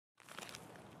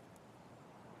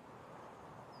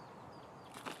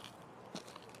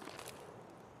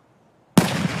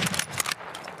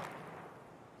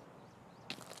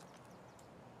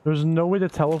There's no way to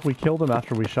tell if we killed him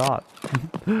after we shot.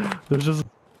 There's just...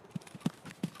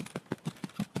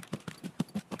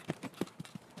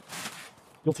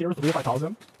 You'll tier 3 if I pause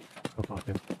him? Oh fuck,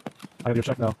 dude. I gotta go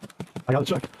check now. I gotta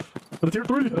check. But a tier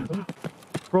 3!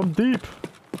 From deep!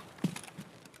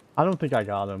 I don't think I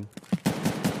got him.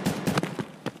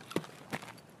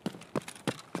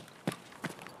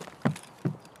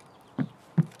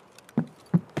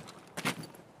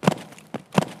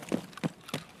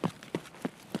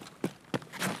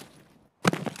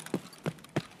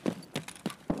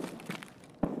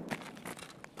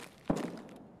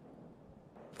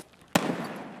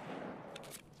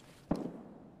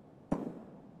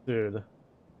 Dude.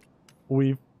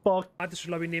 We fuck.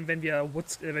 Lobby nehmen, wenn wir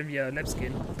Labs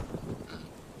gehen.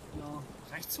 Ja,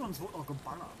 rechts von uns wurde auch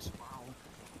geballert. Wow.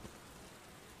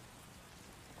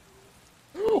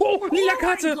 Oh, lila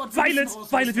Karte! Gott,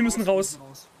 Violet, wir müssen raus.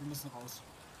 Wir müssen raus.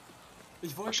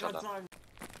 Ich wollte gerade sagen.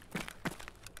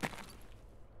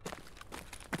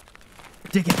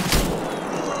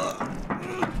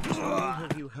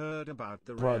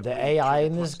 Bro, the AI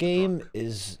in this game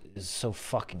is so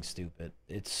fucking stupid.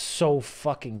 It's so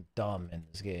fucking dumb in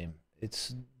this game.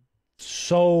 It's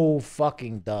so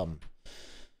fucking dumb.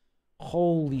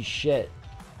 Holy shit.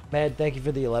 Man, thank you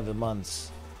for the 11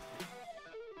 months.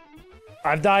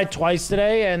 I've died twice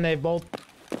today and they both...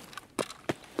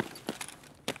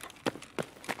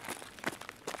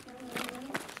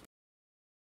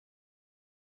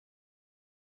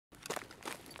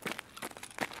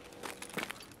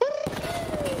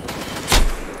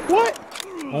 What?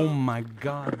 Oh my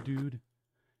god, dude.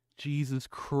 Jesus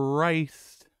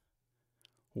Christ.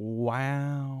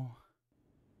 Wow.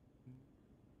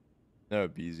 No,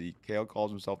 BZ. Kale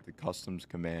calls himself the customs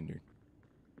commander.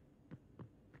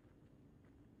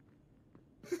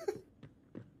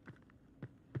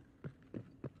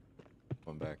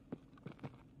 Come back.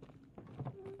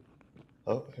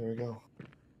 Oh, here we go.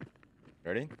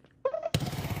 Ready?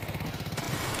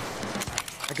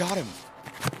 I got him!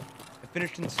 I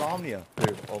finished Insomnia.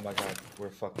 Dude, oh my god, we're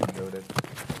fucking goated.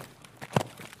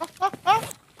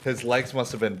 His legs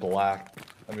must have been black.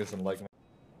 I'm using leg.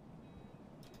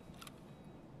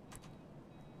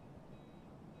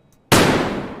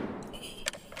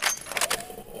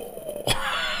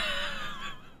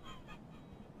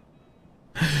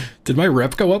 Did my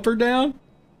rep go up or down?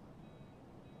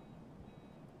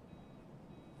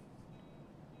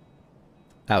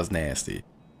 That was nasty.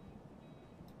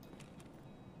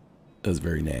 That was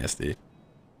very nasty.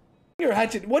 Here,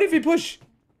 Hatchet, what if we push?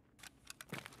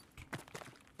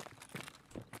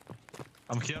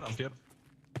 I'm here.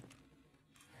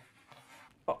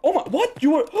 Oh my, what?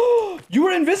 You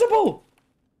were invisible!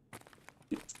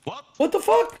 What? What the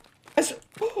fuck?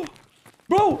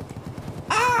 Bro!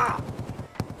 Ah!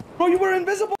 Bro, you were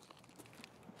invisible!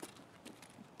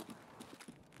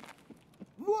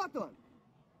 Вот он!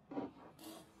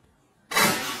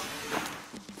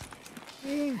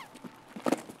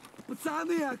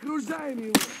 Пацаны, окружаем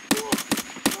его!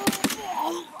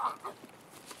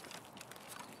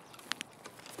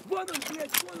 Вон он,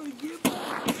 блядь, вон он,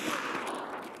 ебать!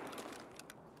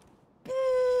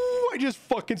 I just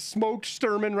fucking smoked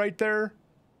Sturman right there.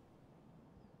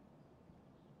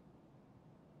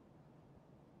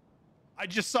 I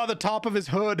just saw the top of his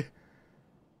hood.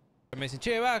 Me dice,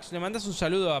 che, Vax, le mandas un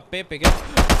saludo a Pepe. Que...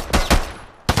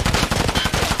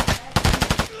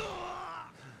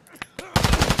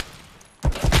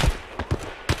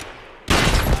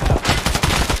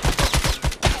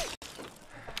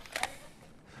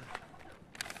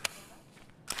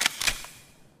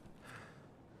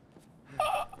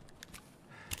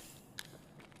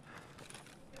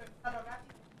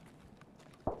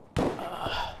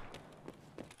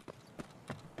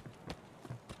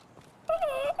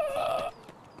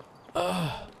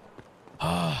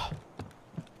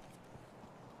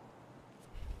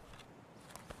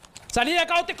 ¡Salí de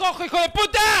acá o te cojo, hijo de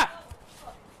puta!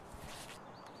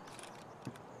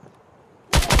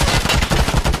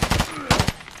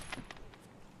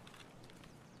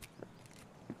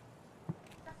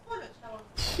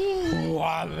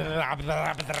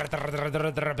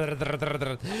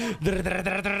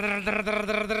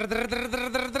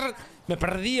 Me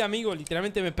perdí, amigo,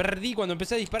 literalmente me perdí cuando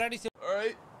empecé a disparar y se...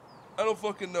 Alright, I don't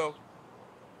fucking know.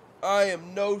 I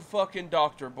am no fucking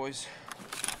doctor, boys.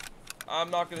 I'm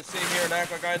not gonna sit here and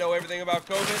act like I know everything about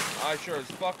COVID. I sure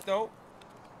as fuck don't.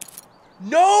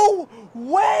 No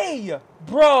way,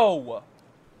 bro!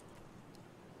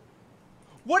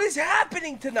 What is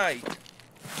happening tonight?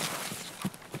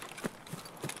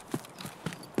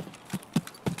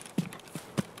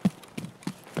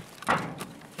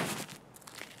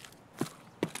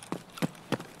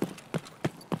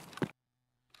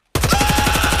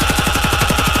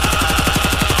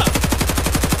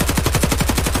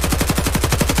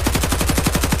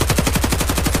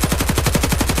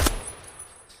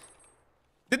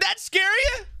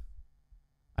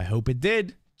 hope it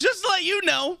did. Just to let you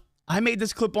know, I made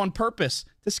this clip on purpose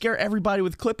to scare everybody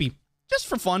with Clippy, just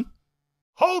for fun.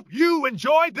 Hope you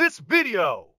enjoyed this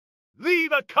video.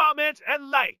 Leave a comment and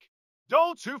like.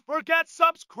 Don't you forget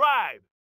subscribe.